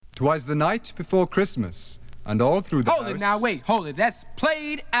'Twas the night before Christmas, and all through the house... Hold it now, wait, hold it. That's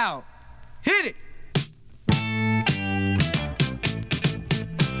played out. Hit it!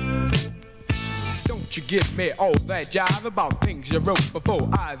 Don't you give me all that jive about things you wrote before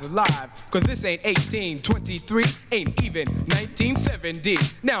I was alive. Cause this ain't 1823, ain't even 1970.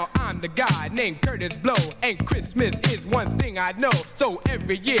 Now I'm the guy named Curtis Blow, and Christmas is one thing I know. So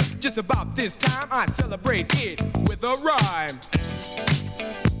every year, just about this time, I celebrate it with a rhyme.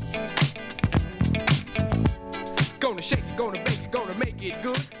 Gonna shake it, gonna bake it, gonna make it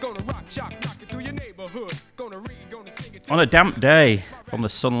good. Gonna rock, shock, knock it through your neighborhood. Gonna read, gonna sing it. On a damp day from the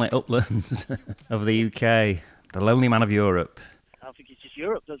sunlit uplands of the UK, the lonely man of Europe. I think it's just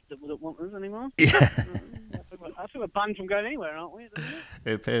Europe that don't want us anymore. Yeah. I think we're banned from going anywhere, aren't we?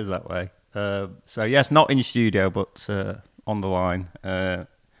 It appears that way. So, yes, not in studio, but on the line.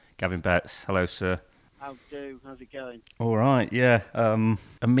 Gavin Betts. Hello, sir. How's it going? All right, yeah.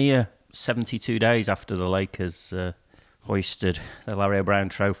 A mere 72 days after the Lakers hoisted the Larry O'Brien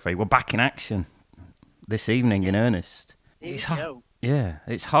trophy. We're back in action this evening in earnest. It's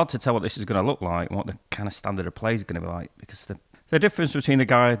hard to tell what this is going to look like and what the kind of standard of play is going to be like, because the difference between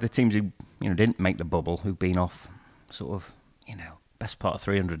the teams who didn't make the bubble, who've been off sort of best part of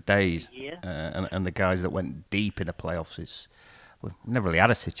 300 days, and the guys that went deep in the playoffs, we've never really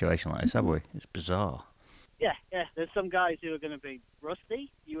had a situation like this, have we? It's bizarre. Yeah. There's some guys who are going to be rusty,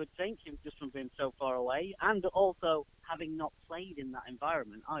 you would think, just from being so far away, and also having not played in that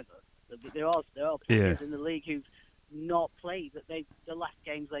environment either. There are players in the league who've not played. That the last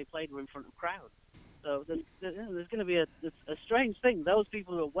games they played were in front of crowds. So there's going to be a strange thing. Those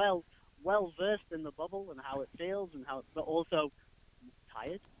people who are well versed in the bubble and how it feels but also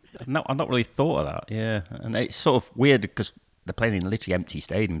tired. No, I've not really thought of that. Yeah, and it's sort of weird because they're playing in literally empty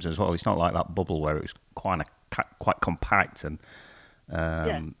stadiums as well. It's not like that bubble where it was quite compact and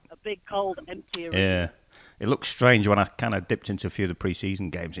a big cold empty arena. Yeah, it looked strange when I kind of dipped into a few of the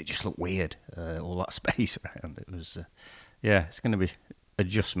pre-season games. It just looked weird, all that space around. It was, it's going to be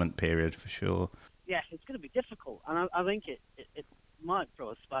adjustment period for sure. Yeah, it's going to be difficult, and I think it might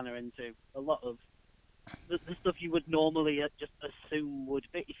throw a spanner into a lot of the stuff you would normally just assume would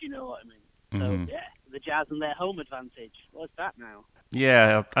be, if you know what I mean. So, the Jazz and their home advantage. What's that now?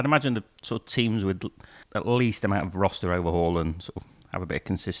 Yeah, I'd imagine the sort of teams with at least amount of roster overhaul and sort of have a bit of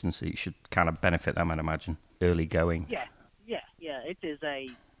consistency should kind of benefit them, I'd imagine, early going. Yeah.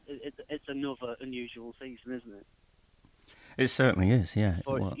 It's another unusual season, isn't it? It certainly is, yeah.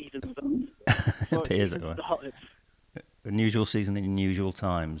 It appears that way. Unusual season in unusual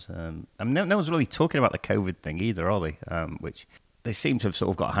times. I mean, no one's really talking about the COVID thing either, are they? Which they seem to have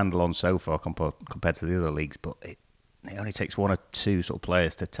sort of got a handle on so far compared to the other leagues, but it only takes one or two sort of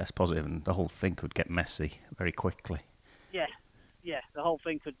players to test positive and the whole thing could get messy very quickly. Yeah, the whole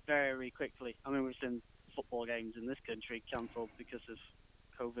thing could very quickly. I mean, we've seen football games in this country cancelled because of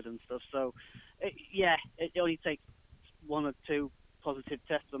COVID and stuff, so it only takes one or two positive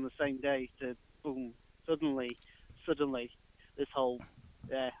tests on the same day to, boom, suddenly this whole,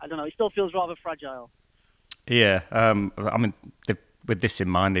 I don't know, it still feels rather fragile. Yeah, I mean, with this in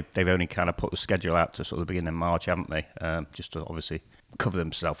mind, they've only kind of put the schedule out to sort of the beginning of March, haven't they? Just to obviously cover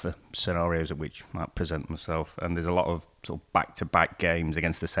themselves for scenarios which might present themselves. And there's a lot of sort of back-to-back games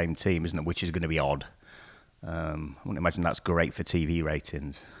against the same team, isn't it? Which is going to be odd. I wouldn't imagine that's great for TV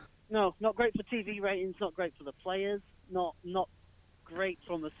ratings. No, not great for TV ratings, not great for the players, not great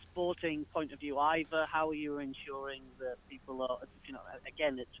from a sporting point of view either. How are you ensuring that people are,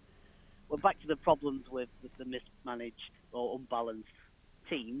 again, we're back to the problems with the mismanaged or unbalanced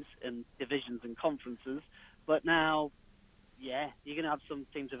teams and divisions and conferences. But now, you're going to have some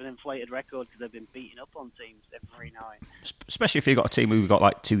teams with an inflated record because they've been beating up on teams every night. Especially if you've got a team who've got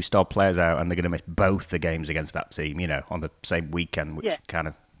like two star players out and they're going to miss both the games against that team, on the same weekend, which kind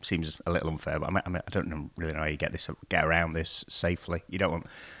of seems a little unfair. But I don't really know how you get around this safely. They don't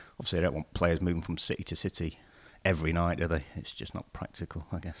want players moving from city to city every night, do they? It's just not practical,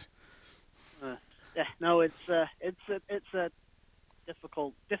 I guess. It's a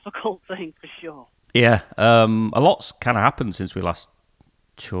difficult thing for sure. Yeah, a lot's kind of happened since we last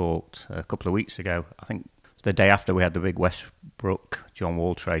talked a couple of weeks ago. I think the day after we had the big Westbrook John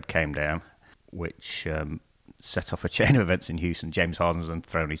Wall trade came down, which set off a chain of events in Houston. James Harden's then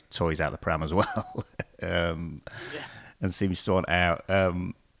thrown his toys out the pram as well, and seems to want out.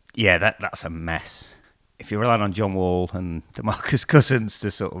 That's a mess. If you're relying on John Wall and DeMarcus Cousins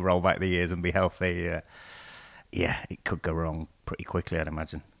to sort of roll back the years and be healthy, it could go wrong pretty quickly, I'd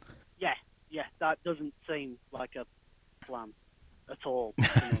imagine. Yeah, that doesn't seem like a plan at all. No,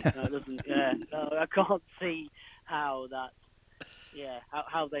 it doesn't. I can't see how Yeah,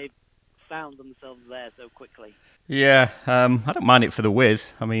 how they found themselves there so quickly. Yeah, I don't mind it for the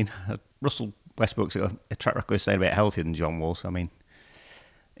Wiz. I mean, Russell Westbrook's got a track record of staying a bit healthier than John Wall. So, I mean,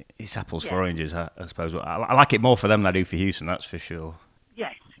 it's apples for oranges, I suppose. I like it more for them than I do for Houston, that's for sure.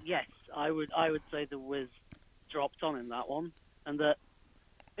 Yes, I would say the Wiz dropped on in that one, and that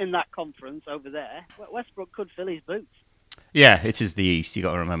in that conference over there, Westbrook could fill his boots. Yeah, it is the East. You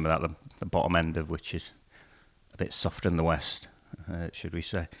got to remember that the bottom end of which is a bit softer than the West, should we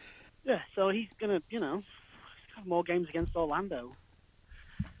say? Yeah, so he's gonna, have more games against Orlando.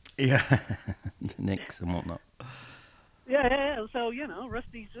 Yeah, Knicks and whatnot. Yeah. So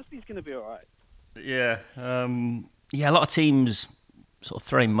Rusty's gonna be all right. Yeah, yeah. A lot of teams sort of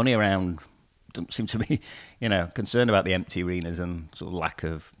throwing money around don't seem to be, concerned about the empty arenas and sort of lack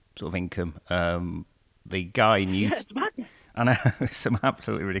of sort of income. The guy in Yeah, it's madness. I know, some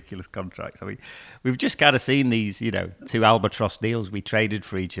absolutely ridiculous contracts. I mean, we've just kind of seen these, two albatross deals we traded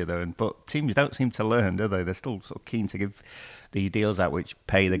for each other, but teams don't seem to learn, do they? They're still sort of keen to give these deals out which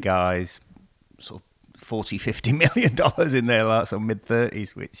pay the guys sort of $40-50 million in their sort of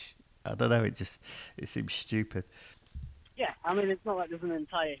mid-30s, which, I don't know, it seems stupid. Yeah, I mean, it's not like there's an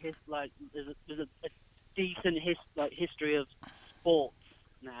entire there's a decent history of sports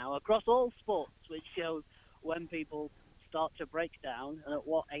now across all sports, which shows when people start to break down and at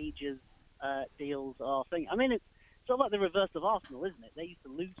what ages deals are thing. I mean, it's sort of like the reverse of Arsenal, isn't it? They used to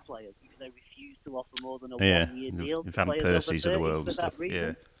lose players because they refused to offer more than a 1-year deal. Van Persie's of the world and stuff.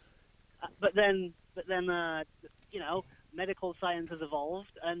 Yeah. But then, medical science has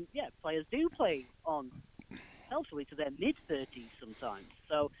evolved, and players do play on healthily to their mid-30s sometimes.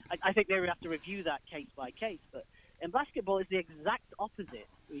 So I think they would have to review that case by case. But in basketball, it's the exact opposite.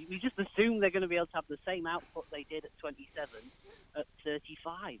 We just assume they're going to be able to have the same output they did at 27 at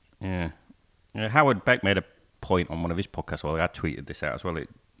 35. Yeah. Howard Beck made a point on one of his podcasts. Well, I tweeted this out as well.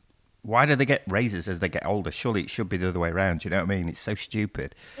 Why do they get raises as they get older? Surely it should be the other way around. Do you know what I mean? It's so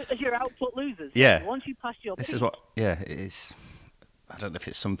stupid. As your output loses. Yeah. Once you pass your peak. This is what. Yeah, it is. I don't know if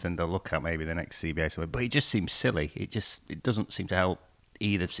it's something they'll look at maybe the next CBA somewhere, but it just seems silly. It doesn't seem to help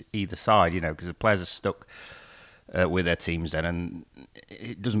either side, because the players are stuck with their teams then, and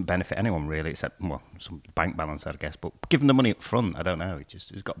it doesn't benefit anyone really, except some bank balance, I guess. But give them the money up front. I don't know.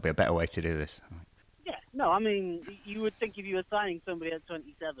 There's got to be a better way to do this. Yeah, no, I mean, you would think if you were signing somebody at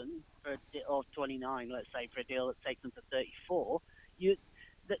 27 or 29, let's say, for a deal that takes them to 34,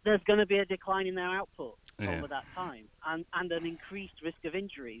 there's going to be a decline in their output over that time, and an increased risk of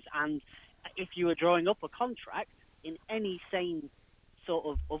injuries. And if you were drawing up a contract in any sane sort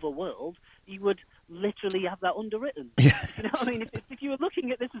of other world, you would literally have that underwritten. Yeah. You know what I mean? If you were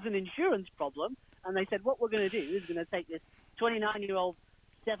looking at this as an insurance problem, and they said, what we're going to do is going to take this 29-year-old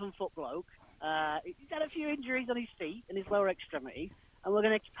 7-foot bloke, he's had a few injuries on his feet and his lower extremities, and we're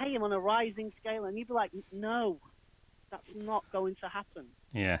going to pay him on a rising scale, and you'd be like, no, that's not going to happen.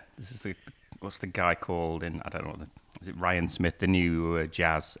 Yeah, this is what's the guy called I don't know, is it Ryan Smith, the new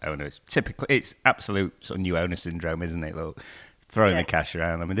Jazz owner? It's absolute sort of new owner syndrome, isn't it? Look, throwing the cash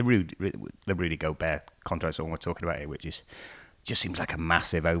around. I mean, the Rudy Gobert contract's all we're talking about here, which just seems like a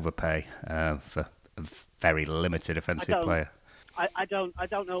massive overpay for a very limited offensive player. I don't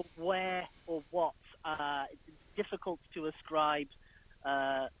know where or what. It's difficult to ascribe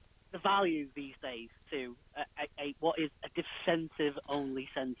the value these days to what is a defensive-only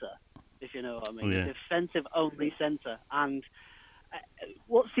centre, if you know what I mean. A defensive-only centre. And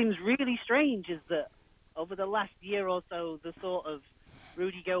what seems really strange is that over the last year or so, the sort of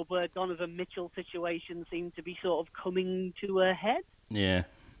Rudy Gobert, Donovan Mitchell situation seemed to be sort of coming to a head. Yeah.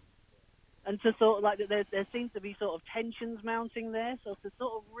 And to sort of there seems to be sort of tensions mounting there. So to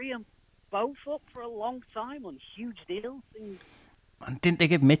sort of re them both up for a long time on huge deals seems. And didn't they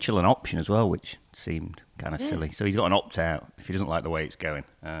give Mitchell an option as well, which seemed kind of silly? So he's got an opt-out if he doesn't like the way it's going.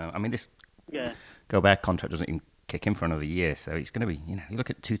 I mean, this Gobert contract doesn't even kick in for another year, so it's going to be, you look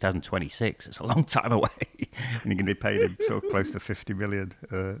at 2026, it's a long time away, and you're going to be paid him sort of close to $50 million.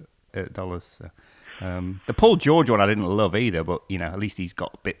 So. The Paul George one I didn't love either, but, at least he's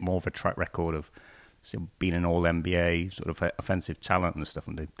got a bit more of a track record of being an all-NBA sort of offensive talent and stuff,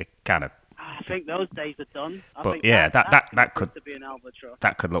 and they kind of... I think those days are done. That could to be an albatross.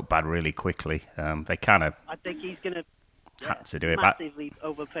 That could look bad really quickly. They kind of. I think he's going to had to do it. Massively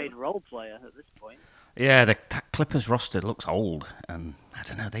overpaid role player at this point. Yeah, that Clippers roster looks old, and I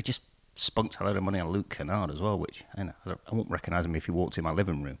don't know. They just spunked a load of money on Luke Kennard as well, which I won't recognise him if he walked in my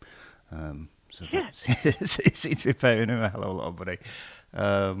living room. It seems to be paying him a hell of a lot of money.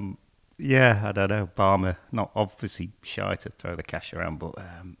 I don't know. Barmer, not obviously shy to throw the cash around, but.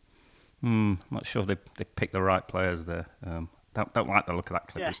 Not sure they picked the right players there. Don't like the look of that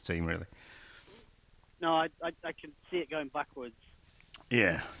Clippers team, really. No, I can see it going backwards.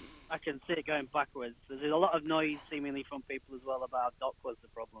 Yeah. I can see it going backwards. There's a lot of noise seemingly from people as well about Doc was the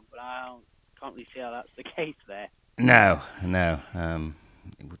problem, but can't really see how that's the case there. No.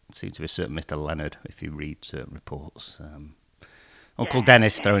 It would seem to be a certain Mr. Leonard if you read certain reports. Uncle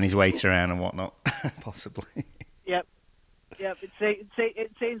Dennis throwing his weight around and whatnot, possibly. Yep.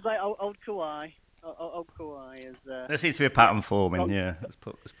 It seems like old Kawhi. Old Kawhi is. There seems to be a pattern forming. Yeah, let's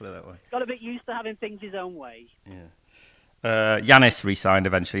put it that way. Got a bit used to having things his own way. Yeah. Giannis re-signed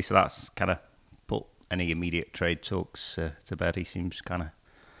eventually, so that's kind of put any immediate trade talks to bed. He seems kind of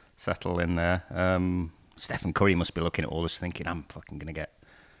settled in there. Stephen Curry must be looking at all this thinking, I'm fucking going to get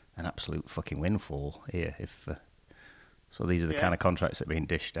an absolute fucking windfall here. So these are the kind of contracts that are being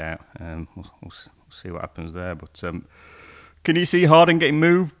dished out. We'll see what happens there. But can you see Harden getting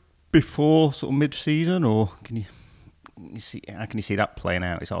moved before sort of mid-season, or can you see how can you see that playing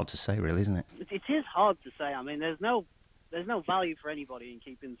out? It's hard to say, really, isn't it? It is hard to say. I mean, there's no value for anybody in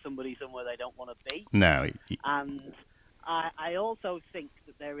keeping somebody somewhere they don't want to be. No. And I also think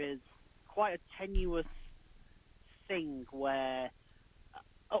that there is quite a tenuous thing where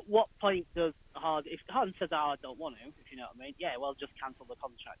at what point does if Harden says, I don't want to, if you know what I mean, yeah, well, just cancel the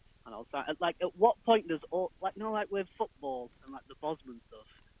contract. And I'll start, like, at what point does, like with football and like the Bosman stuff,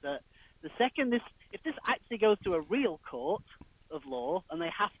 that the second if this actually goes to a real court of law and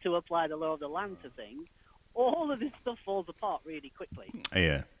they have to apply the law of the land to things, all of this stuff falls apart really quickly.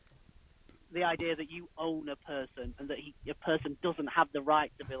 Yeah. The idea that you own a person and that a person doesn't have the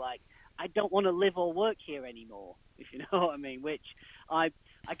right to be like, I don't want to live or work here anymore, if you know what I mean, which I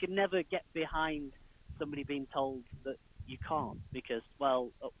could never get behind somebody being told that you can't, because,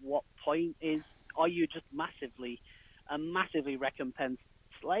 well, at what point are you just a massively recompensed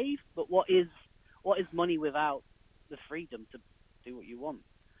slave? But what is money without the freedom to do what you want?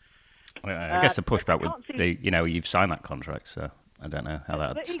 Well, I guess the pushback would you've signed that contract, so I don't know how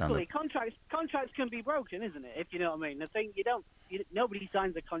that would stand. But equally, contracts can be broken, isn't it? If you know what I mean. The thing nobody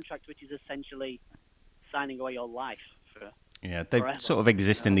signs a contract which is essentially signing away your life for. Yeah, they forever, sort of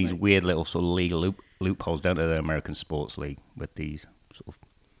exist in these weird little sort of legal loopholes, don't they? The American sports league with these sort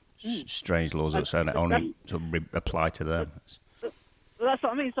of strange laws that say that only sort of apply to them. That's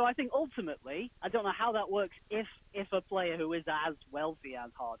what I mean. So I think ultimately, I don't know how that works if a player who is as wealthy as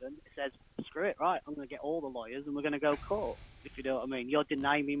Harden says, screw it, right, I'm going to get all the lawyers and we're going to go court, if you know what I mean. You're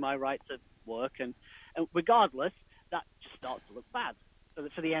denying me my right to work, and regardless, that just starts to look bad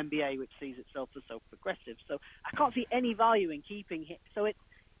for the NBA, which sees itself as so progressive. So I can't see any value in keeping him. So is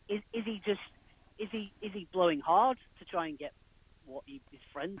he blowing hard to try and get his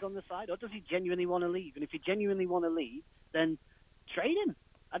friends on the side, or does he genuinely want to leave? And if he genuinely want to leave, then trade him.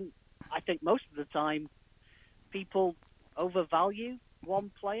 And I think most of the time people overvalue one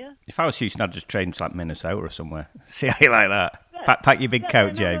player. If I was Houston, I'd just trade him to like Minnesota or somewhere. See how you like that? Yeah. Pack your big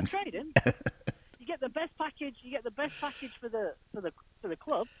coat, James. You get the best package. You get the best package for the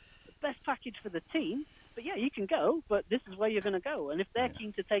club, the best package for the team. But yeah, you can go. But this is where you're going to go. And if they're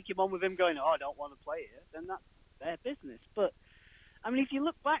keen to take him on with him going, I don't want to play here, then that's their business. But I mean, if you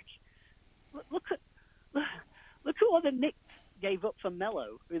look back, look at what the Knicks gave up for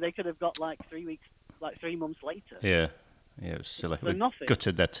Melo, who they could have got like 3 months later. Yeah, it was silly. For nothing.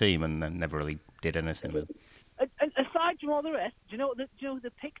 Gutted their team and then never really did anything with it. Aside from all the rest, do you know what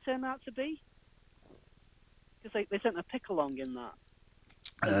the pick turned out to be? Because they sent a pick along in that.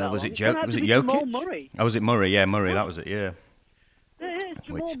 Was it Jokic? Jamal Murray. Oh, was it Murray? Yeah, Murray. That was it. Yeah. Yeah, it's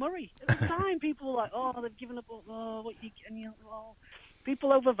Jamal Murray. At the time, people were like, "Oh, they've given up.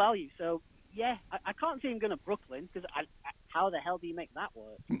 People overvalue." So yeah, I can't see him going to Brooklyn because how the hell do you make that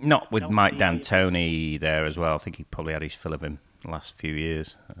work? Not with Mike D'Antoni there as well. I think he probably had his fill of him the last few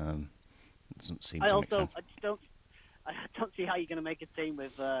years. Doesn't seem to make sense. I don't see how you're going to make a team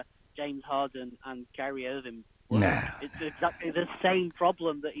with James Harden and Kyrie Irving. No. It's exactly the same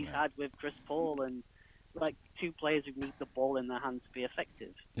problem that he's had with Chris Paul and like two players who need the ball in their hands to be effective.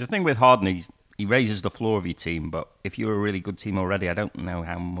 The thing with Harden, he raises the floor of your team, but if you're a really good team already, I don't know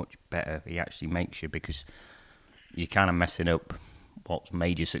how much better he actually makes you, because you're kind of messing up what's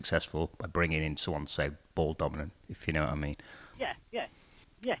made you successful by bringing in someone, say, ball dominant, if you know what I mean.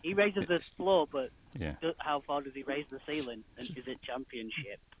 Yeah, he raises the floor, but how far does he raise the ceiling? And is it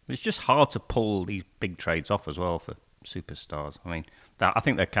championship? It's just hard to pull these big trades off as well for superstars. I mean, I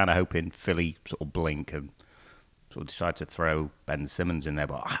think they're kind of hoping Philly sort of blink and sort of decide to throw Ben Simmons in there,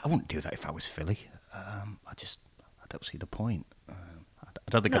 but I wouldn't do that if I was Philly. I don't see the point. I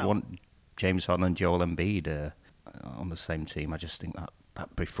don't think I'd want James Harden and Joel Embiid on the same team. I just think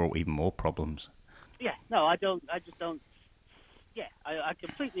that'd be fraught even more problems. Yeah, no, I just don't Yeah, I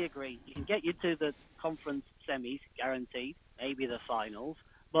completely agree. You can get you to the conference semis, guaranteed, maybe the finals,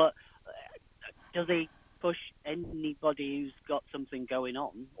 but does he push anybody who's got something going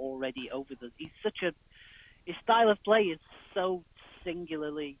on already over the? He's such a his style of play is so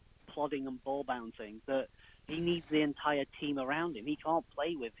singularly plodding and ball bouncing that he needs the entire team around him. He can't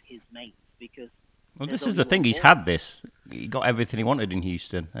play with his mates because. Well, there's this is only the thing. one He's ball. had this. He got everything he wanted in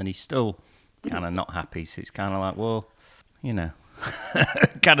Houston, and he's still kind of not happy. So it's kind of like, well, you know,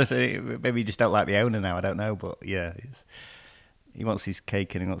 kind of say maybe you just don't like the owner now. I don't know, but yeah, he wants his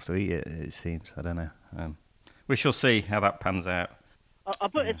cake and he wants to eat it. It seems. I don't know. We shall see how that pans out. I'll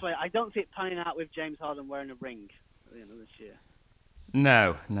put it this way: I don't see it panning out with James Harden wearing a ring at the end of this year.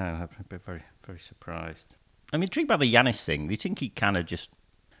 No, I'd be very, very surprised. I'm intrigued by the Giannis thing. Do you think he kind of just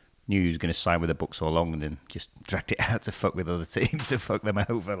knew he was going to sign with the Bucks all along and then just dragged it out to fuck with other teams to fuck them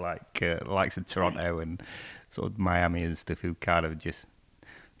over, like the likes of Toronto and sort of Miami and stuff, who kind of just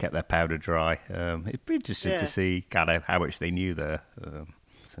kept their powder dry. It'd be interesting to see kind of how much they knew there.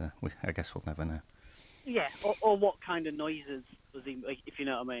 I guess we'll never know. Yeah, or what kind of noises was he, if you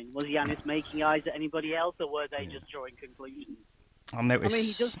know what I mean? Was Giannis making eyes at anybody else, or were they just drawing conclusions? I'll notice. I mean,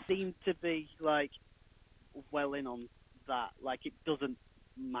 he does seem to be, like, well in on that. Like, it doesn't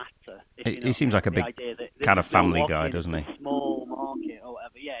matter. He seems like a big kind of family guy, doesn't he? Small market or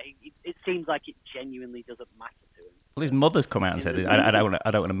whatever. Yeah, it seems like it genuinely doesn't matter to him. Well, his mother's come out and said, "I don't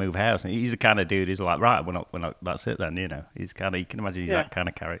want to move house." And he's the kind of dude who's like, "Right, we're not. That's it then." You know, he's kind of. You can imagine he's that kind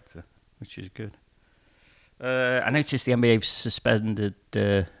of character, which is good. I noticed the NBA suspended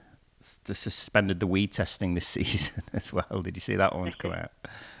the weed testing this season as well. Did you see that one's come out?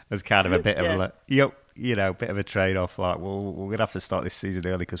 As kind of a bit of a bit of a trade-off. Like, well, we're gonna have to start this season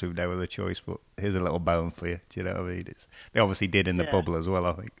early because we've no other choice. But here's a little bone for you. Do you know what I mean? They obviously did in the bubble as well,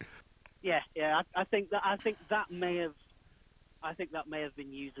 I think. Yeah. I think that may have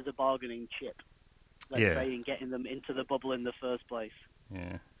been used as a bargaining chip. Let's say, in getting them into the bubble in the first place.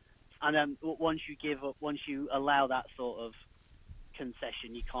 Yeah. And then once you allow that sort of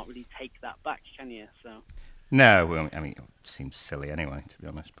concession, you can't really take that back, can you? So. No, well, I mean, it seems silly anyway, to be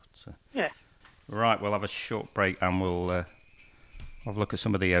honest. But yeah. Right, we'll have a short break and we'll have a look at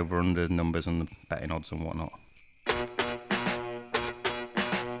some of the over/under numbers and the betting odds and whatnot.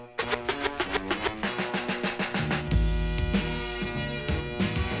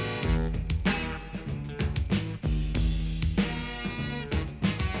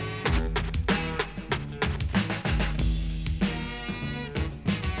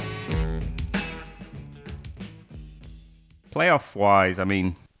 Playoff-wise, I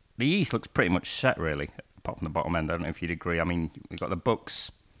mean, the East looks pretty much set, really, apart from the bottom end. I don't know if you'd agree. I mean, we've got the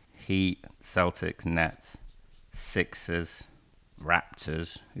Bucks, Heat, Celtics, Nets, Sixers,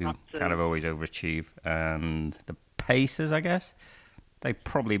 Raptors, who kind of always overachieve, and the Pacers, I guess. They'd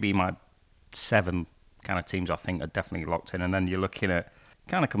probably be my 7 kind of teams I think are definitely locked in. And then you're looking at,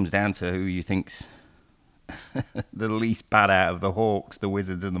 kind of comes down to who you think's the least bad out of the Hawks, the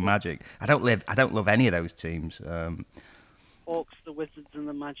Wizards, and the Magic. I don't love any of those teams. Hawks, the Wizards, and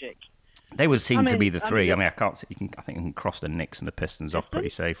the Magic. They would seem to be the three. I mean, I can't. I think you can cross the Knicks and the Pistons off pretty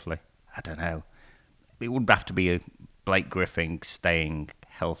safely. I don't know. It would have to be a Blake Griffin staying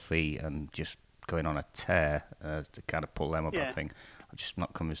healthy and just going on a tear to kind of pull them up. I think. I'm just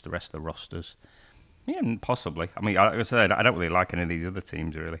not convinced the rest of the rosters. Yeah, possibly. I mean, like I said, I don't really like any of these other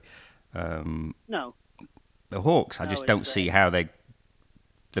teams really. No. The Hawks, I just don't see how the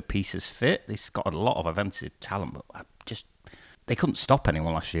pieces fit. They've got a lot of offensive talent, but they couldn't stop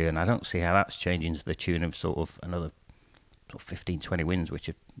anyone last year, and I don't see how that's changing to the tune of sort of another 15, 20 wins, which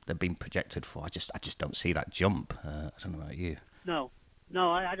they've been projected for. I just don't see that jump. I don't know about you. No,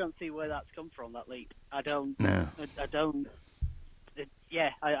 I don't see where that's come from, that leap. I don't. No. I don't.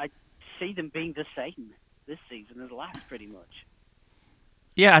 I see them being the same this season as last, pretty much.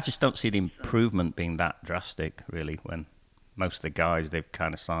 Yeah, I just don't see the improvement being that drastic, really, when most of the guys they've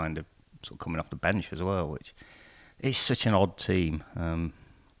kind of signed are sort of coming off the bench as well, which is such an odd team. I'm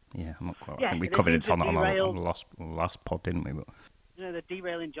not quite. I think we covered it on the last pod, didn't we? But they're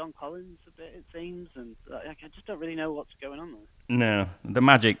derailing John Collins a bit, it seems, and I just don't really know what's going on there. No, the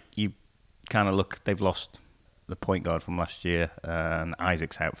Magic, you kind of look, they've lost the point guard from last year, and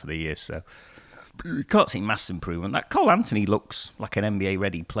Isaac's out for the year, so you can't see mass improvement. That Cole Anthony looks like an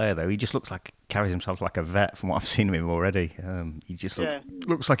NBA-ready player, though. He just carries himself like a vet from what I've seen of him already. He just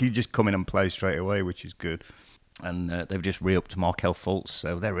looks like he'd just come in and play straight away, which is good. And they've just re-upped Markelle Fultz,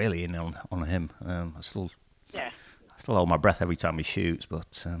 so they're really in on him. I still hold my breath every time he shoots,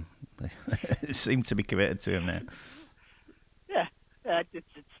 but they seem to be committed to him now. Yeah, it's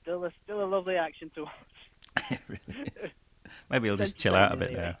still a lovely action to watch. It really is. Maybe he'll just chill out a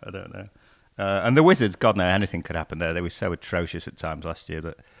bit now. I don't know. And the Wizards, God knows, anything could happen there. They were so atrocious at times last year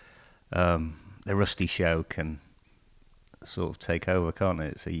that the rusty show can sort of take over, can't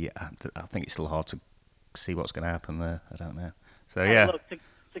it? So yeah, I think it's still hard to see what's going to happen there. I don't know. So yeah. Look,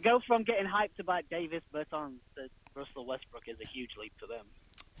 to go from getting hyped about Davis Bertans to Russell Westbrook is a huge leap for them.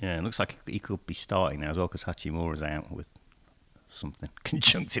 Yeah, it looks like he could be starting now as well because Hachimura's out with something,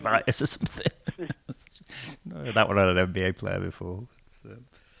 conjunctivitis or something. No, that one had an NBA player before. So.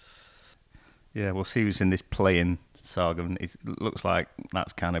 Yeah, we'll see who's in this play-in saga. It looks like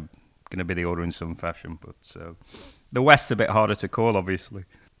that's kind of going to be the order in some fashion. But the West's a bit harder to call, obviously.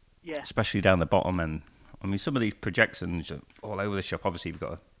 Yeah. Especially down the bottom end. I mean, some of these projections are all over the shop. Obviously, you've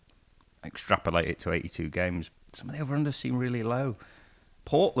got to extrapolate it to 82 games. Some of the over-unders seem really low.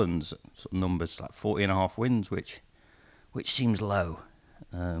 Portland's sort of numbers, like 40.5 wins, which seems low,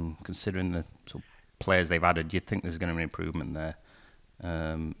 considering the sort of players they've added. You'd think there's going to be an improvement there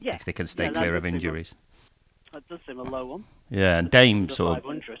if they can stay clear of injuries. That does seem a low one. Yeah, and Dame's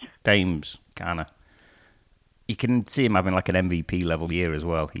kind of... You can see him having like an MVP level year as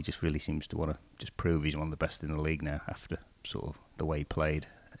well. He just really seems to want to just prove he's one of the best in the league now after sort of the way he played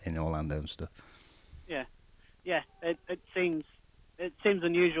in Orlando and stuff. Yeah. It seems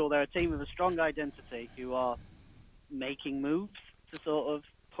unusual. They're a team with a strong identity who are making moves to sort of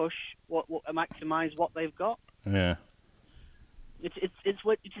push what maximise what they've got. Yeah. It's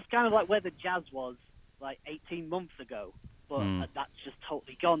just kind of like where the Jazz was like 18 months ago. But that's just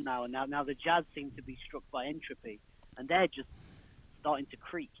totally gone now. And now the Jazz seem to be struck by entropy. And they're just starting to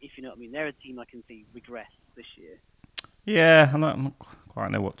creak, if you know what I mean. They're a team I can see regress this year. Yeah, I'm not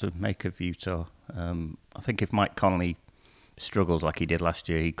quite know what to make of Utah. I think if Mike Conley struggles like he did last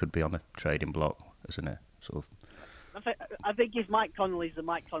year, he could be on a trading block, isn't it? Sort of. I think if Mike Conley's the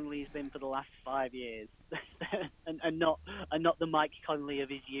Mike Conley he's been for the last 5 years, and not the Mike Conley of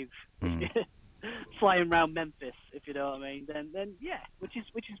his youth. Flying around Memphis, if you know what I mean, then yeah, which is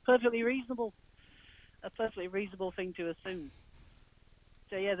perfectly reasonable, a perfectly reasonable thing to assume.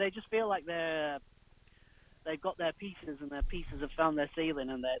 So yeah, they just feel like they've got their pieces, and their pieces have found their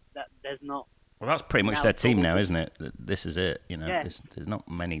ceiling, and that there's not. Well, that's pretty much their team now, isn't it? This is it. You know, yeah. There's not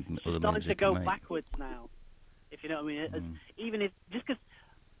many other moves starting to they go can make. backwards now, if you know what I mean. Even if just because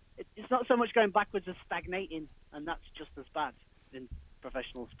it's not so much going backwards as stagnating, and that's just as bad in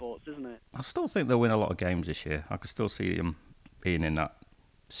professional sports, isn't it? I still think they'll win a lot of games this year. I could still see them being in that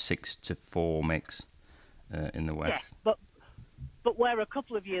 6-4 mix in the West. Yeah, but where a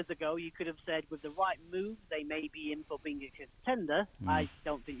couple of years ago you could have said with the right move they may be in for being a contender, I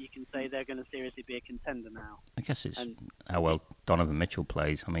don't think you can say they're going to seriously be a contender now. I guess it's how well Donovan Mitchell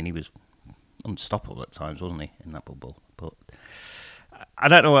plays. I mean, he was unstoppable at times, wasn't he, in that bubble? But I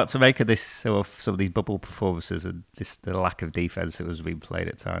don't know what to make of this, some of these bubble performances and just the lack of defense that was being played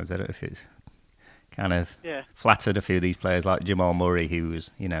at times. I don't know if it's kind of flattered a few of these players like Jamal Murray, who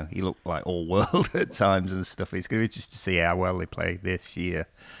was, he looked like all world at times and stuff. It's going to be interesting to see how well they play this year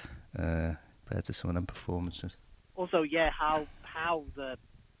compared to some of them performances. Also, how the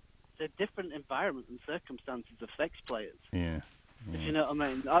different environment and circumstances affects players. Yeah. If you know what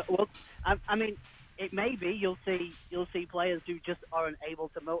I mean. I mean. It may be you'll see players who just aren't able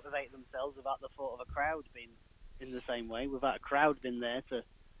to motivate themselves without the thought of a crowd being in the same way, without a crowd being there to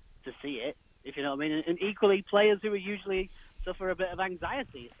see it, if you know what I mean. And equally, players who are usually suffer a bit of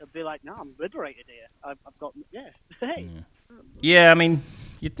anxiety, they'll be like, "No, I'm liberated here. I've got hey." Yeah, I mean,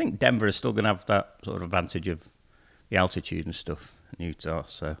 you'd think Denver is still going to have that sort of advantage of the altitude and stuff in Utah.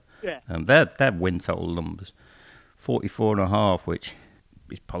 So their win total numbers 44.5, which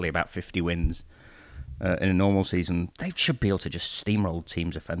is probably about 50 wins. In a normal season, they should be able to just steamroll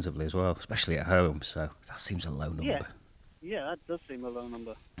teams offensively as well, especially at home. So that seems a low number. Yeah, that does seem a low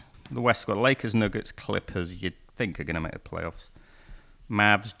number. The West got Lakers, Nuggets, Clippers. You'd think are going to make the playoffs.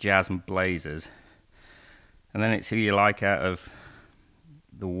 Mavs, Jazz, and Blazers. And then it's who you like out of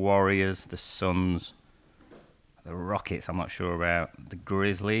the Warriors, the Suns, the Rockets. I'm not sure about the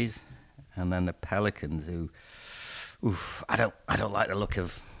Grizzlies, and then the Pelicans. Who, I don't like the look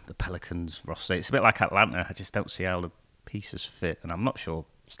of the Pelicans roster. It's a bit like Atlanta. I just don't see how the pieces fit, and I'm not sure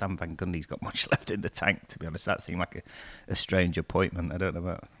Stan Van Gundy's got much left in the tank, to be honest. That seemed like a strange appointment. I don't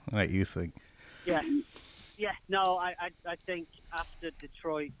know what you think. Yeah. No, I think after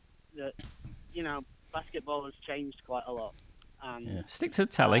Detroit that basketball has changed quite a lot. And, stick to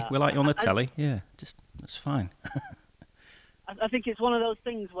the telly. We like you on the telly. That's fine. I think it's one of those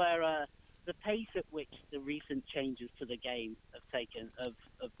things where the pace at which the recent changes to the game have taken have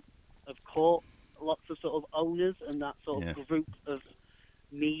caught lots of sort of owners and that sort of group of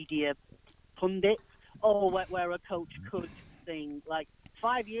media pundits, where a coach could thing. Like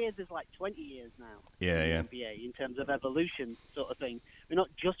 5 years is like 20 years now. Yeah, in the NBA in terms of evolution, sort of thing. We're not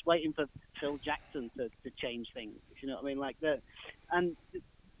just waiting for Phil Jackson to change things. If you know what I mean, like that. And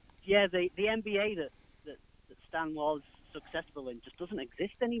yeah, the NBA that Stan was successful in just doesn't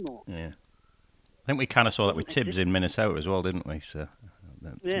exist anymore. Yeah. I think we kind of saw that with Tibbs in Minnesota as well, didn't we? So,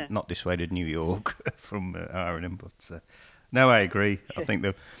 not dissuaded New York from hiring him, but no, I agree. I think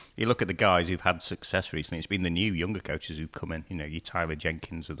you look at the guys who've had success recently. It's been the new younger coaches who've come in. You know, your Tyler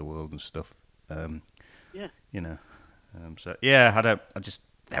Jenkins of the world and stuff. You know, so yeah,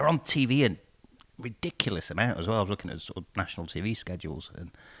 they're on TV a ridiculous amount as well. I was looking at sort of national TV schedules,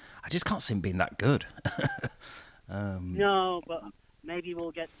 and I just can't see them being that good. No, but maybe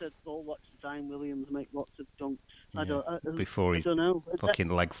we'll get to all watch Zion Williams make lots of dunks. Yeah, before his fucking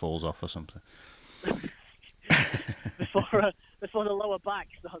leg falls off or something. before the lower back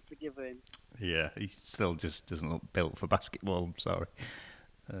starts to give in. Yeah, he still just doesn't look built for basketball. I'm sorry.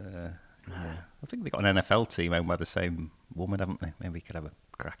 Yeah. I think they've got an NFL team owned by the same woman, haven't they? Maybe we could have a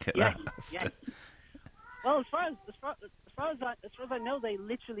crack at that. Yeah. Well, as far as I know, they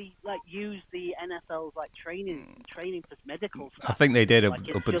literally use the NFL's training for medical stuff. I think they did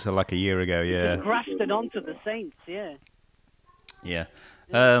up until a year ago. Yeah, grafted onto the Saints. Yeah. Yeah.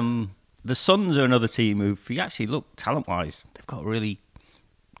 The Suns are another team who, if you actually look talent-wise, they've got a really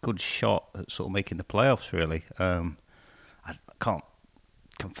good shot at sort of making the playoffs. Really, I can't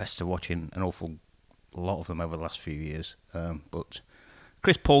confess to watching an awful lot of them over the last few years, but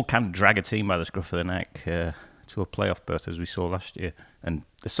Chris Paul can drag a team by the scruff of the neck to a playoff berth, as we saw last year. And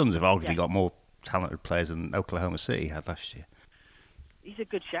the Suns have arguably got more talented players than Oklahoma City had last year. He's a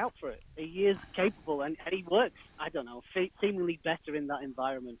good shout for it. He is capable, and he works, I don't know, seemingly better in that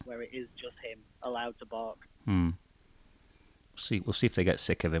environment where it is just him allowed to bark. We'll see if they get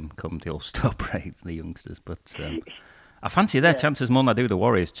sick of him come the All-Star break, the youngsters. But I fancy their chances more than I do the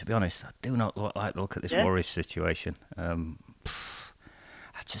Warriors, to be honest. I do not like the look at this Warriors situation. I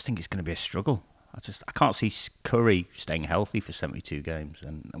just think it's going to be a struggle. I can't see Curry staying healthy for 72 games.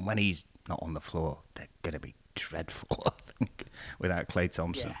 And when he's not on the floor, they're going to be dreadful, I think, without Klay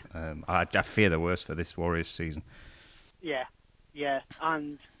Thompson. I fear the worst for this Warriors season. Yeah.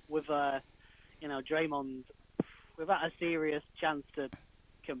 And with, Draymond, without a serious chance to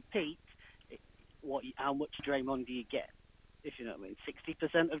compete, how much Draymond do you get? If you know what I mean,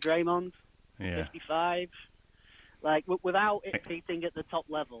 60% of Draymond, 55%. Without it peaking at the top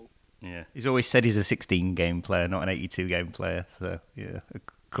level. Yeah, he's always said he's a 16-game player, not an 82-game player. So it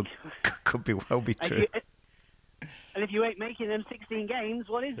could be well be true. And if you ain't making them 16 games,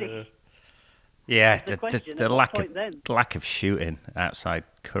 what is he? Yeah, the lack of shooting outside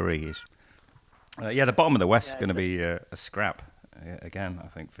Curry is. The bottom of the West is going to be a scrap again, I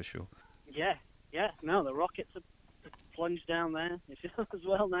think, for sure. Yeah. No, the Rockets have plunged down there as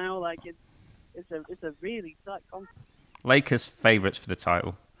well now. It's a really tight conference. Lakers favourites for the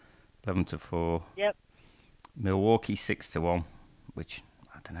title, 11-4. Yep. Milwaukee 6-1, which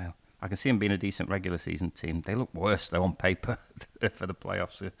I don't know. I can see them being a decent regular season team. They look worse though on paper for the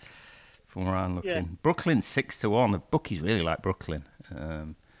playoffs. From where I'm looking, Brooklyn 6-1. The bookies really like Brooklyn.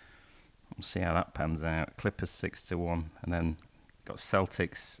 We'll see how that pans out. Clippers 6-1, and then got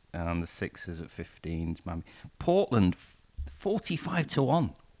Celtics and the Sixers at 15. Portland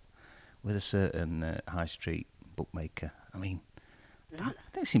 45-1 with a certain high street bookmaker. I mean,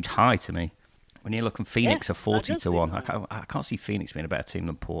 that seems high to me. When you look at Phoenix are 40-1, I can't see Phoenix being a better team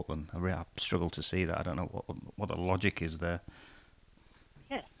than Portland. I struggle to see that. I don't know what the logic is there.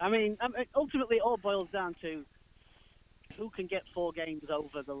 Yeah, I mean, ultimately it all boils down to who can get 4 games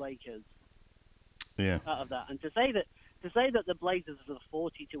over the Lakers. Yeah. Out of that, and to say that the Blazers have a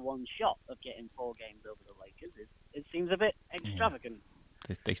 40-1 shot of getting 4 games over the Lakers, it seems a bit extravagant.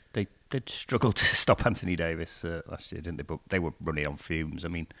 They did struggle to stop Anthony Davis last year, didn't they? But they were running on fumes. I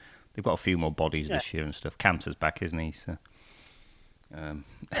mean, they've got a few more bodies this year and stuff. Cantor's back, isn't he? So,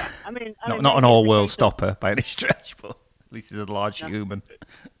 not an all-world stopper by any stretch, but at least he's a large human.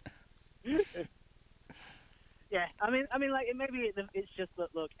 Yeah, maybe it's just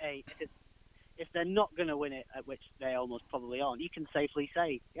that. Look, hey, if they're not going to win it, which they almost probably aren't, you can safely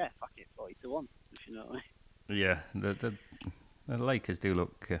say, fuck it, 40-1. If you know what I mean. Yeah, the Lakers do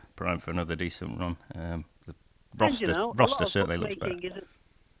look primed for another decent run. The roster certainly looks better.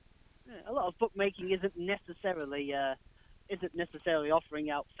 A lot of bookmaking isn't necessarily offering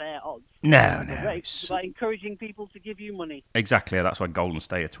out fair odds. No. It's about encouraging people to give you money. Exactly, that's why Golden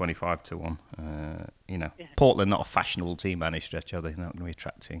State are 25-1. Portland not a fashionable team by any stretch, are they? They're not going to be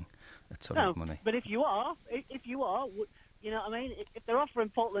attracting a ton of money. But if you are, You know what I mean? If they're offering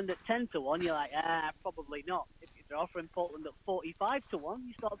Portland at 10 to 1, you're like, probably not. If they're offering Portland at 45 to 1,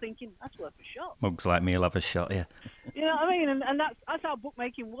 you start thinking, that's worth a shot. Mugs like me will have a shot, yeah. You know what I mean? And that's how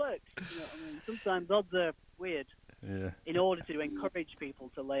bookmaking works. You know what I mean? Sometimes odds are weird in order to encourage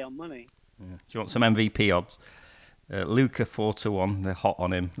people to lay on money. Yeah. Do you want some MVP odds? Luca 4 to 1. They're hot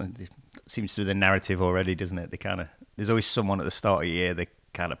on him. It seems to be the narrative already, doesn't it? There's always someone at the start of the year they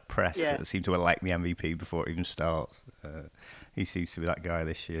kind of press that seem to elect the MVP before it even starts. He seems to be that guy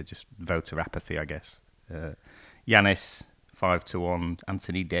this year. Just voter apathy, I guess. Giannis 5 to 1.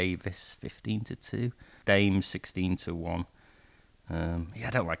 Anthony Davis 15 to 2. Dame 16 to 1. I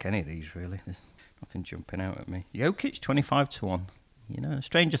don't like any of these really. There's nothing jumping out at me. Jokic 25 to 1. You know,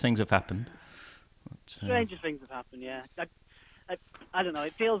 stranger things have happened. But, stranger things have happened. Yeah, I don't know.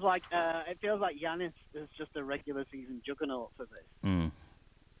 It feels like Giannis is just a regular season juggernaut for this. Mm.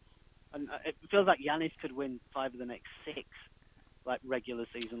 And it feels like Giannis could win 5 of the next 6, like regular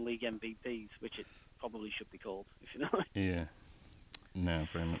season league MVPs, which it probably should be called, if you know. Yeah. No,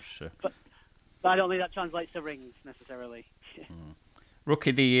 very much so. But I don't think that translates to rings necessarily.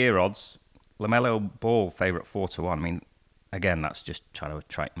 Rookie of the year odds. LaMelo Ball favourite 4 to 1. I mean, again, that's just trying to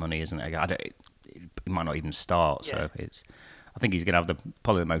attract money, isn't it? He might not even start, so it's. I think he's going to have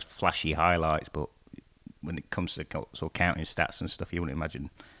probably the most flashy highlights, but when it comes to sort of counting stats and stuff, you wouldn't imagine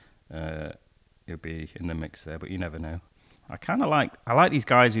he'll be in the mix there. But you never know. I like these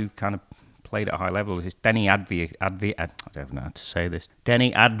guys who kind of played at a high level. It's Denny Advia. I don't know how to say this.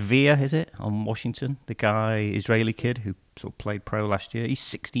 Denny Advia, is it, on Washington? The guy, Israeli kid who sort of played pro last year. He's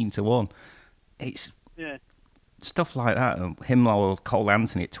 16 to 1. It's stuff like that. Him or Cole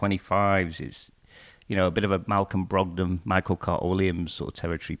Anthony at 25s is, you know, a bit of a Malcolm Brogdon, Michael Carter-Williams sort of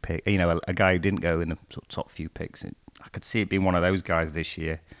territory pick. You know, a guy who didn't go in the sort of top few picks. I could see it being one of those guys this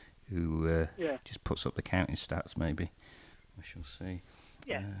year who just puts up the counting stats. Maybe we shall see.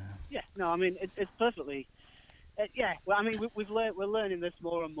 Yeah. No, I mean it's perfectly. Well, I mean we're learning this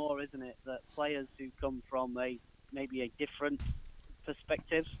more and more, isn't it? That players who come from maybe a different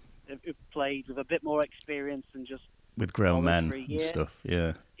perspective, who played with a bit more experience than just with grown men and stuff.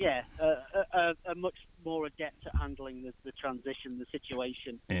 Yeah. Yeah, are much more adept at handling the transition, the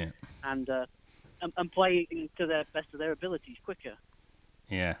situation, and playing to the best of their abilities quicker.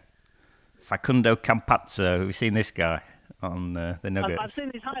 Yeah. Facundo Campazzo. Have you seen this guy on the Nuggets? I've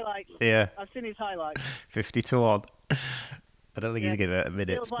seen his highlights. Yeah. I've seen his highlights. 50 to 1. I don't think he's getting a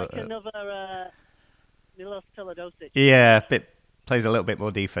minute. Feels like another Milos Teledosic. Yeah, plays a little bit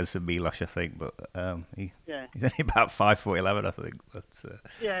more defense than Milos, I think, but he's only about 5'11", I think. But,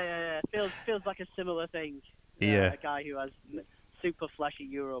 Feels like a similar thing. A guy who has super flashy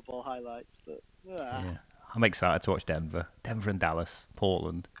Euroball highlights. But, I'm excited to watch Denver and Dallas,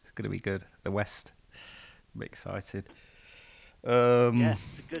 Portland. It's going to be good. The West, I'm excited. It's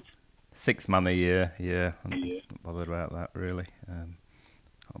good. 6th man of the year. Yeah, I'm not bothered about that really.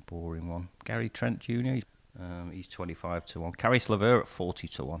 A boring one. Gary Trent Jr. He's 25 to 1. Caris LeVert at 40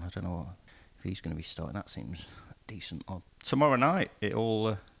 to 1. I don't know if he's going to be starting. That seems decent odd. Tomorrow night,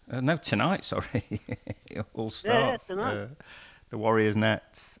 tonight, sorry. It all starts. Yeah, tonight. The Warriors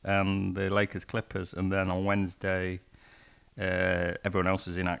Nets and the Lakers Clippers. And then on Wednesday, everyone else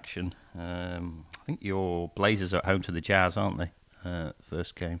is in action. I think your Blazers are at home to the Jazz, aren't they?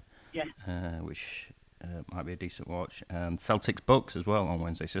 First game. Yeah. Which might be a decent watch. And Celtics Bucks as well on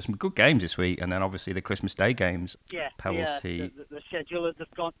Wednesday. So some good games this week. And then obviously the Christmas Day games. Yeah. Pebbles Heat. The schedulers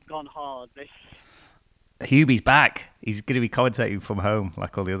have gone hard. Hubie's back. He's going to be commentating from home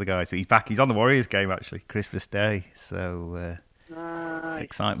like all the other guys. So he's back. He's on the Warriors game actually, Christmas Day. So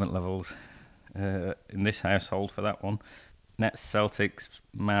excitement levels in this household for that one. Nets, Celtics,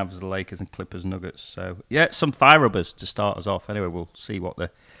 Mavs, Lakers, and Clippers, Nuggets. So some thigh rubbers to start us off. Anyway, we'll see what the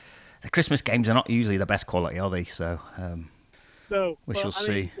Christmas games are not usually the best quality, are they? So we shall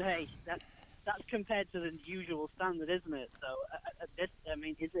see. Hey, that's compared to the usual standard, isn't it? So is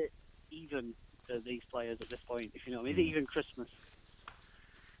it even for these players at this point? If you know what I mean, is it even Christmas?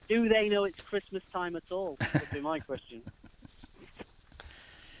 Do they know it's Christmas time at all? Would be my question.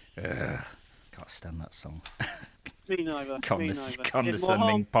 Can't stand that song. Me neither.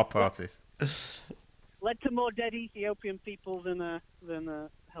 Condescending pop artist. Led to more dead Ethiopian people than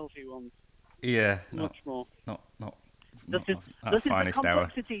healthy ones. Yeah, much more. Not this is that finest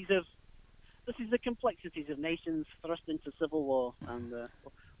hour. This is the complexities of nations thrust into civil war and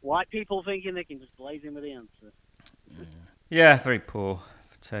white people thinking they can just blaze in with the answer. Yeah, very poor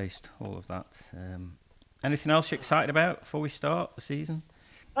taste. All of that. Anything else you're excited about before we start the season?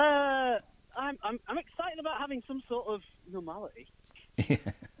 I'm excited about having some sort of normality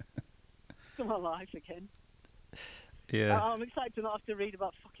to my life again. Yeah. I'm excited to not have to read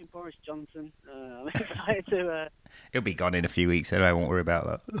about fucking Boris Johnson. I'm excited to. He'll be gone in a few weeks anyway, I won't worry about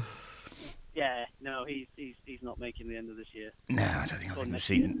that. Yeah, no, he's not making the end of this year. No, I don't think we've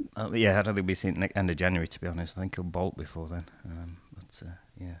seen. I don't think we've seen the end of January. To be honest, I think he'll bolt before then.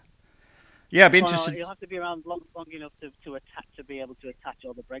 Yeah, I'd be interested. He'll have to be around long enough to be able to attach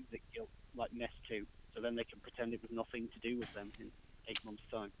all the Brexit guilt like Nest to, so then they can pretend it was nothing to do with them in 8 months'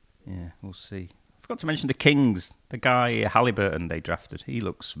 time. Yeah, we'll see. I forgot to mention the Kings. The guy Halliburton they drafted. He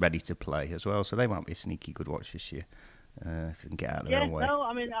looks ready to play as well, so they might be a sneaky good watch this year if they can get out of their own way. No,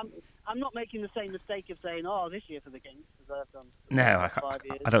 I mean I'm not making the same mistake of saying, this year for the Kings, because I've done. No,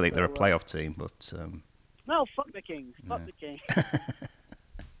 I don't think they're a playoff team, but. No, fuck the Kings. Fuck the Kings.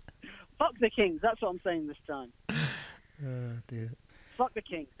 Fuck the Kings. That's what I'm saying this time. Oh dear. Fuck the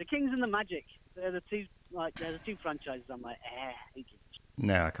Kings. The Kings and the Magic. They're the two franchises. I'm like,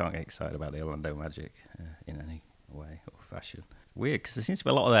 No, I can't get excited about the Orlando Magic in any way or fashion. Weird, because there seems to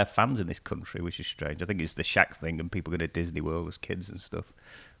be a lot of their fans in this country, which is strange. I think it's the Shaq thing and people go to Disney World as kids and stuff.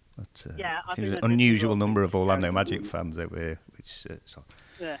 But I seems think an unusual number of Orlando Magic fans over here. Which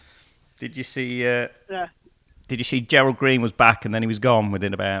yeah. Did you see? Did you see Gerald Green was back and then he was gone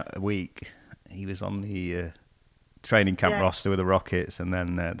within about a week? He was on the training camp roster with the Rockets and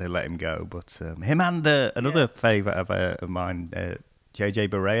then they let him go. But him and another favourite of mine, JJ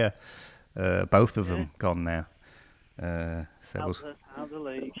Barea, both of them gone now. Out the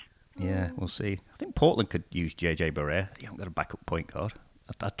league. Yeah, we'll see. I think Portland could use JJ Barea. They haven't got a backup point guard.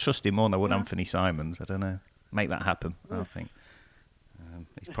 I trust him more than I would Anthony Simons. I don't know. Make that happen, I think.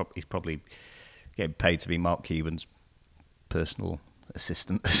 He's probably getting paid to be Mark Cuban's personal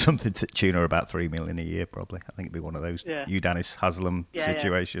assistant or something to tune her about $3 million a year, probably. I think it'd be one of those Udonis Haslam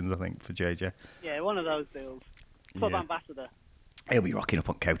situations, I think, for JJ. Yeah, one of those deals. Club ambassador. He'll be rocking up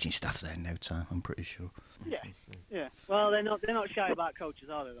on coaching staff there in no time, I'm pretty sure. Yeah. Well, they're not shy about coaches,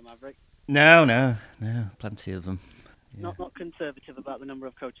 are they, the Mavericks? No. Plenty of them. Yeah. Not conservative about the number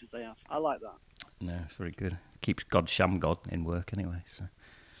of coaches they have. I like that. No, it's very good. Keeps God in work anyway. So.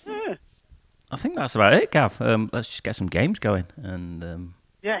 Yeah. I think that's about it, Gav. Let's just get some games going, and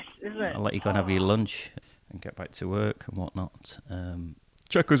yes, isn't it? I'll let you go and have your lunch and get back to work and whatnot.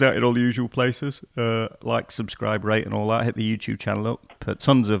 Check us out in all the usual places. Like, subscribe, rate, and all that. Hit the YouTube channel up. Put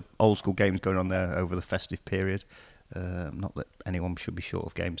tons of old school games going on there over the festive period. Not that anyone should be short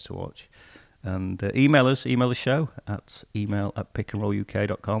of games to watch. And email the show at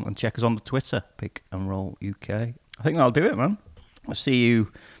email@pickandrolluk.com and check us on the Twitter, pickandrolluk. I think that'll do it, man. I'll see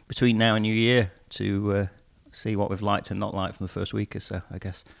you between now and New Year to see what we've liked and not liked from the first week or so, I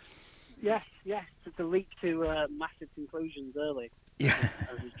guess. Yes, to leap to massive conclusions early. Yeah.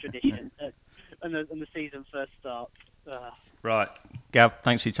 As is tradition. And the season first starts. Right. Gav,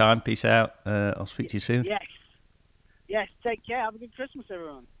 thanks for your time. Peace out. I'll speak to you soon. Yes, take care. Have a good Christmas,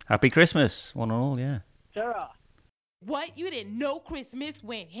 everyone. Happy Christmas, one and all, yeah. Ta-ra. What? You didn't know Christmas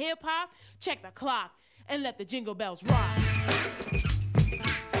went hip-hop? Check the clock and let the jingle bells rock.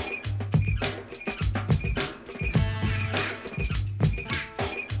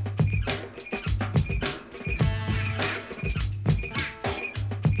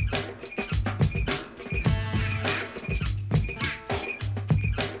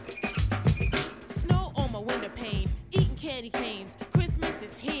 Snow on my window pane, eating candy canes. Christmas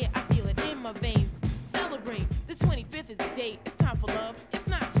is here, I feel it in my veins. Celebrate, the 25th is the date. It's time for love, it's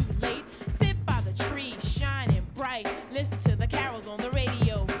not too late. Sit by the tree, shining bright. Listen to the carols on the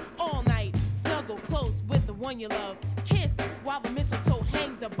radio all night. Snuggle close with the one you love. Kiss while the mistletoe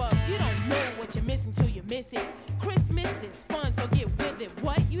hangs above. You don't know what you're missing till